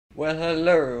Well,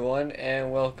 hello everyone,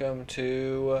 and welcome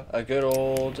to a good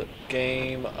old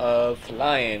game of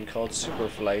flying called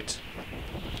SuperFlight.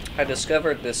 I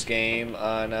discovered this game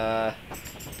on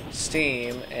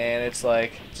Steam, and it's a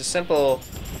simple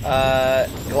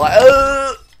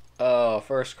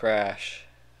first crash.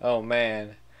 Oh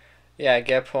man. Yeah,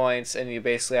 get points, and you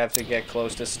basically have to get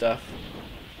close to stuff.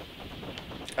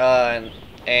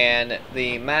 And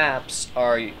the maps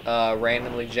are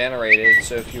randomly generated,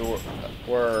 so if you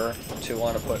were to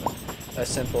want to put a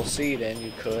simple seed in,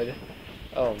 you could.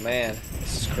 Oh man,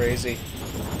 this is crazy.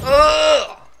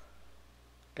 Ugh!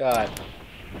 God.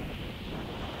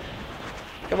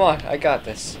 Come on, I got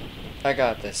this. I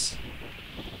got this.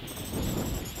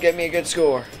 Get me a good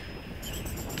score.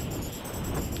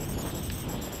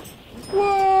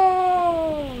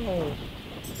 Whoa!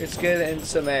 Let's get in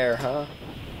some air, huh?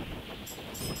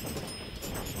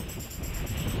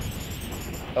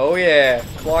 Oh yeah,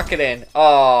 clock it in.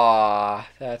 Aww,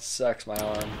 that sucks my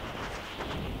arm.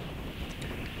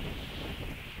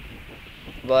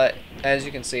 But as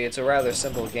you can see, it's a rather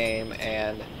simple game,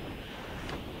 and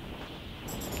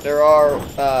there are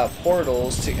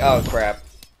portals to. Oh crap!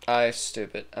 I'm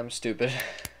stupid.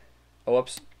 Oh,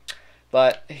 whoops.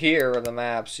 But here are the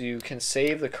maps. You can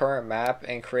save the current map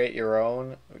and create your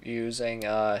own using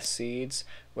seeds,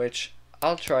 which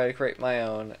I'll try to create my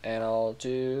own, and I'll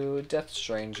do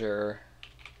Deathstranger.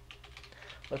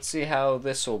 Let's see how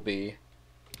this will be.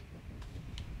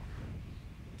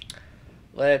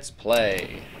 Let's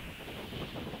play.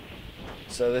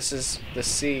 So this is the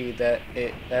seed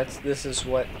this is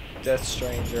what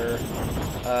Deathstranger.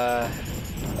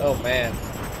 Oh man,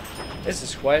 this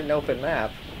is quite an open map.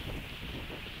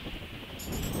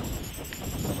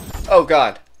 Oh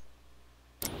god.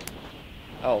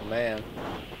 Oh man.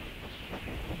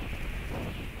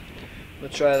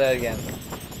 Let's try that again.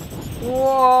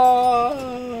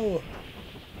 Whoa!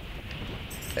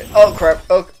 Oh crap!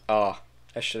 Oh,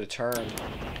 I should have turned.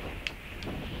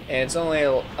 And it's only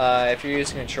if you're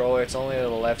using a controller, it's only the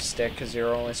left stick because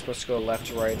you're only supposed to go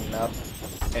left, right, and up,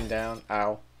 and down.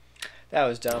 Ow, that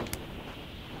was dumb.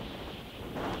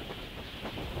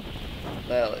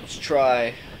 Now let's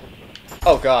try.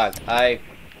 Oh god, I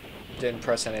didn't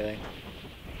press anything.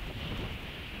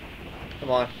 Come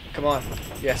on, come on.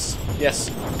 Yes, yes.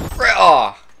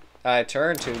 Oh, I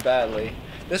turned too badly.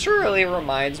 This really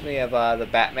reminds me of the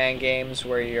Batman games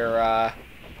where you're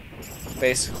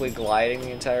basically gliding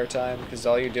the entire time because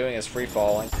all you're doing is free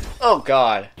falling. Oh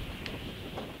god.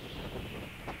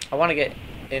 I want to get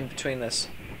in between this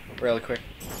really quick.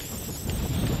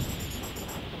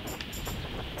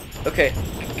 Okay,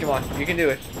 come on, you can do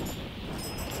it.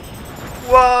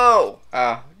 Whoa!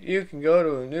 You can go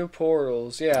to new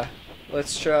portals, yeah.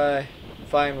 Let's try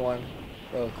find one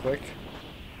real quick.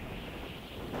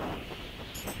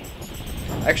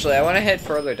 Actually, I want to head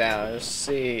further down just to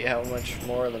see how much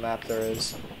more of the map there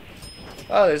is.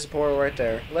 Oh, there's a portal right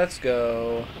there. Let's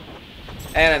go.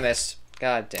 And I missed.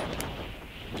 God damn it.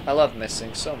 I love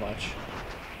missing so much.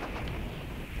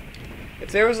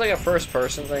 If there was like a first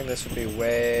person thing, this would be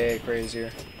way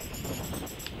crazier.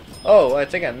 Oh, I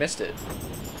think I missed it.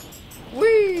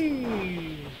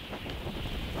 Whee!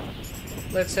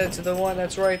 Let's head to the one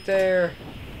that's right there.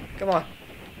 Come on.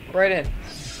 Right in.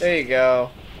 There you go.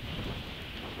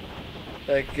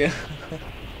 Like,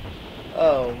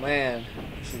 oh man.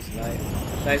 This is nice.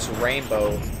 Nice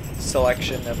rainbow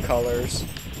selection of colors.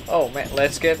 Oh man,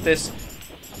 let's get this.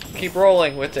 Keep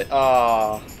rolling with it.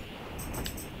 Ah. I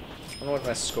don't know what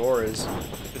my score is.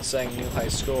 It's saying new high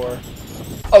score.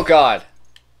 Oh god.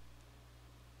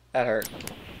 That hurt.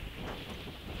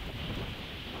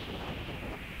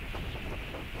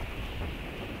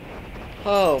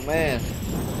 Oh man.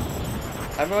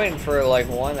 I'm waiting for like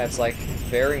one that's like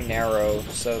very narrow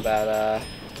so that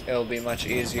it'll be much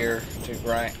easier to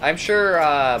grind. I'm sure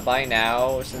by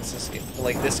now, since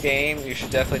this game, you should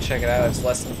definitely check it out. It's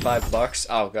less than $5.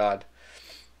 Oh god.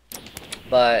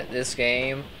 But this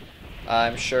game,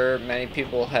 I'm sure many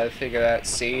people have figured out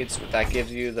seeds that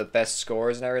gives you the best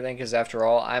scores and everything, because after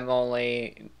all, I'm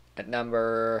only at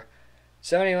number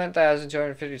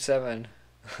 71,257.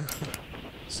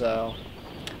 So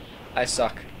I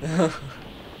suck.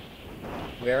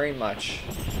 Very much.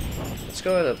 Let's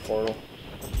go to the portal.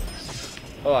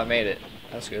 Oh, I made it.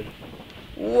 That's good.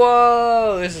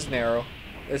 Whoa, this is narrow.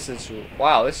 This is,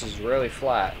 wow, this is really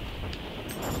flat.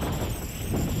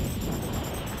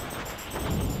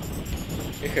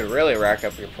 You could really rack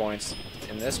up your points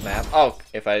in this map. Oh,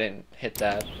 if I didn't hit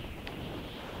that.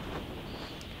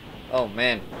 Oh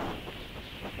man.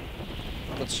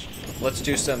 Let's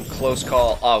do some close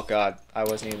call. Oh god, I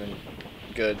wasn't even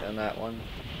good on that one.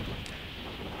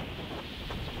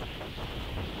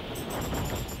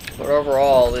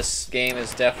 overall, this game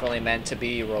is definitely meant to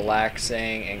be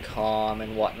relaxing and calm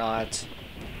and whatnot.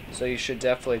 So you should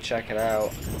definitely check it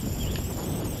out.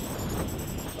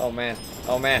 Oh man,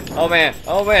 oh man, oh man,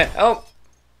 oh man, oh!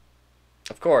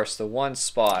 Of course, the one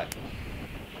spot.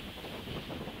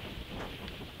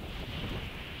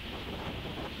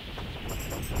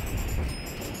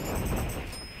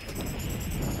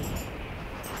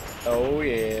 Oh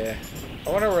yeah. I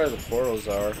wonder where the portals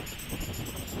are.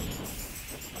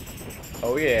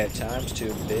 Oh yeah,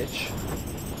 ×2, bitch.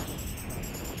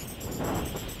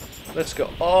 Let's go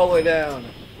all the way down.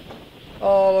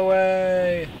 All the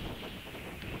way.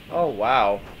 Oh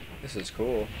wow. This is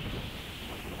cool.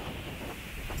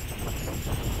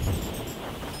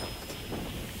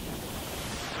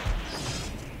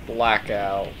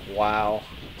 Blackout. Wow.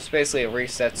 It's basically it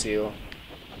resets you.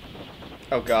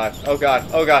 Oh god. Oh god.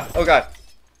 Oh god. Oh god.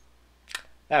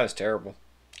 That was terrible.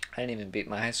 I didn't even beat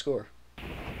my high score.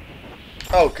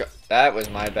 Oh god. That was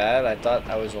my bad. I thought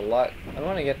that was a lot. I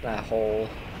want to get in that hole.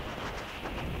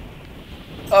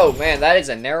 Oh man, that is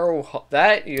a narrow hole.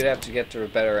 That you'd have to get through a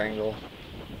better angle.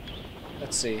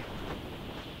 Let's see.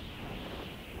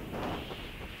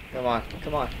 Come on.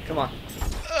 Come on. Come on.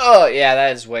 Oh yeah,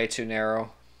 that is way too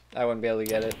narrow. I wouldn't be able to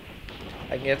get it.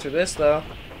 I can get through this though.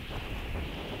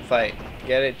 If I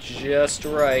get it just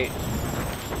right.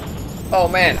 Oh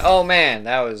man,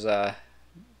 that was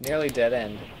nearly dead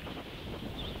end.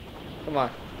 Come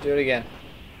on, do it again.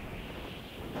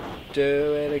 Do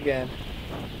it again.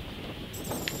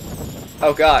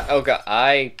 Oh god,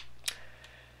 I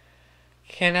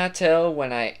cannot tell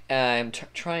when I am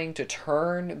trying to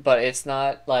turn, but it's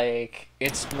not like,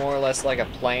 it's more or less like a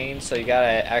plane, so you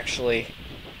gotta actually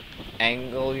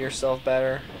angle yourself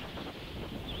better.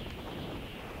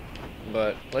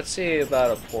 But let's see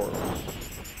about a portal.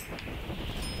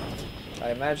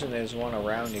 I imagine there's one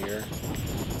around here.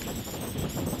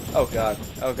 Oh god,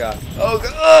 oh god, oh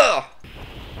god! Ugh!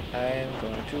 I am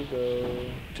going to go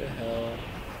to hell.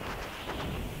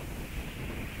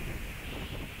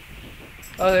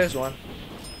 Oh, there's one.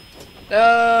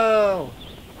 No!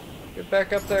 Get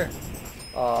back up there.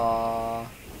 Aww.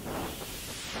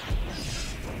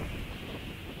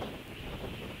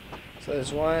 So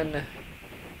there's one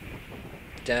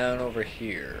down over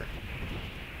here.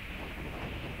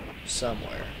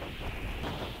 Somewhere.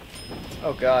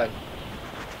 Oh god.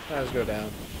 Let's go down.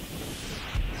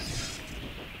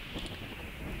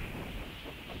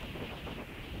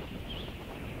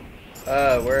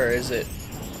 Where is it?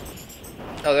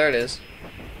 Oh, there it is.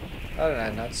 How did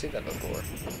I not see that before?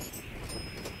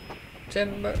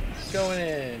 Timber going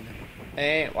in.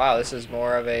 And wow, this is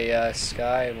more of a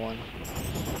sky one.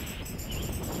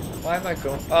 Why am I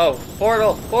going? Oh,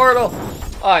 portal! Portal!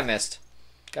 Oh, I missed.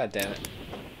 God damn it.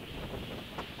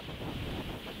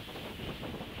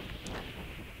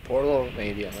 Portal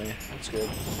immediately. That's good.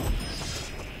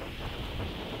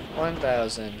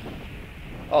 1,000.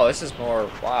 Oh, this is more.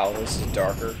 Wow, this is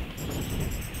darker.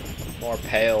 More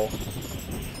pale.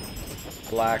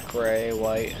 Black, gray,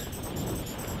 white.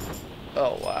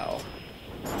 Oh, wow.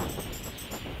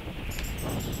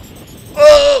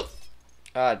 Oh!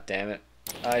 God damn it.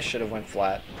 I should have went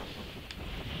flat.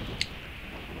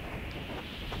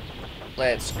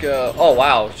 Let's go. Oh,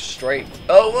 wow. Straight.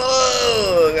 Oh,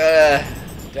 whoa!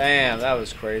 Damn, that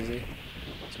was crazy.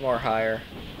 It's more higher.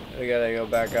 We gotta go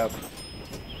back up.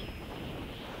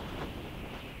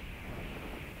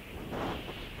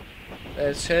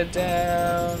 Let's head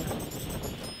down.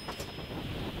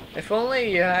 If only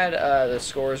you had the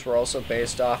scores were also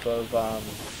based off of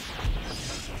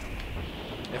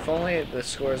if only the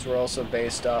scores were also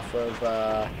based off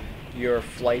of your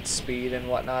flight speed and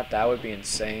whatnot, that would be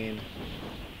insane.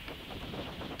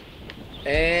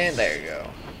 And there you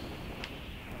go.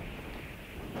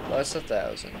 Plus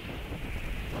 1,000.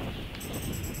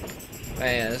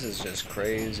 Man, this is just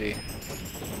crazy.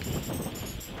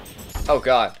 Oh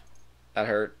god. That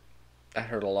hurt. That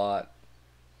hurt a lot.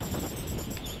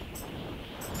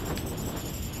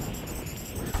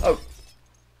 Oh.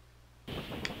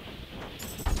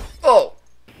 Oh.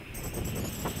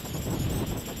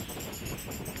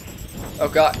 Oh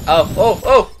god. Oh, oh,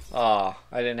 oh. Aw,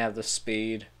 I didn't have the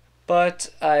speed. But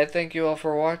I thank you all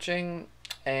for watching.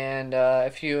 And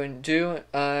if you do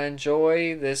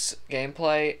enjoy this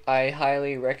gameplay, I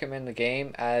highly recommend the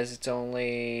game, as it's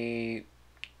only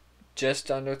just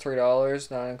under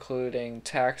 $3, not including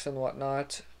tax and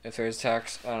whatnot. If there's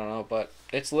tax, I don't know, but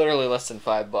it's literally less than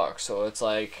 $5, so it's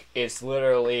like, it's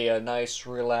literally a nice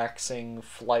relaxing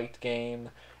flight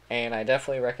game, and I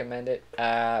definitely recommend it.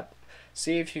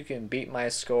 See if you can beat my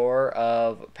score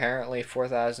of apparently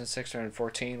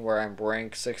 4,614, where I'm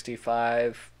ranked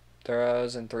 65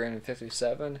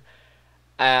 1,357.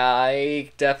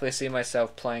 I definitely see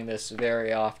myself playing this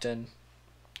very often,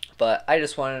 but I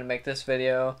just wanted to make this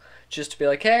video just to be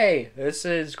like, hey, this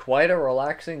is quite a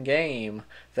relaxing game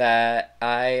that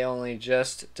I only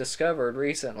just discovered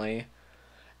recently.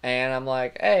 And I'm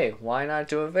like, hey, why not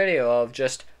do a video of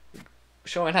just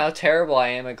showing how terrible I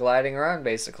am at gliding around,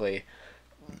 basically.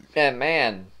 And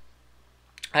man,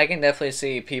 I can definitely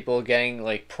see people getting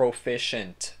like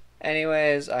proficient.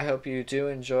 Anyways, I hope you do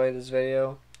enjoy this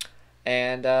video.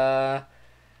 And I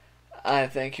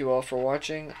thank you all for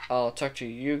watching. I'll talk to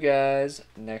you guys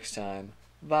next time.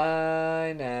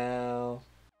 Bye now.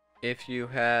 If you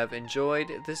have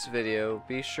enjoyed this video,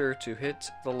 be sure to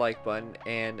hit the like button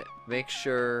and make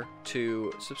sure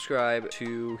to subscribe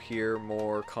to hear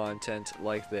more content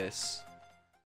like this.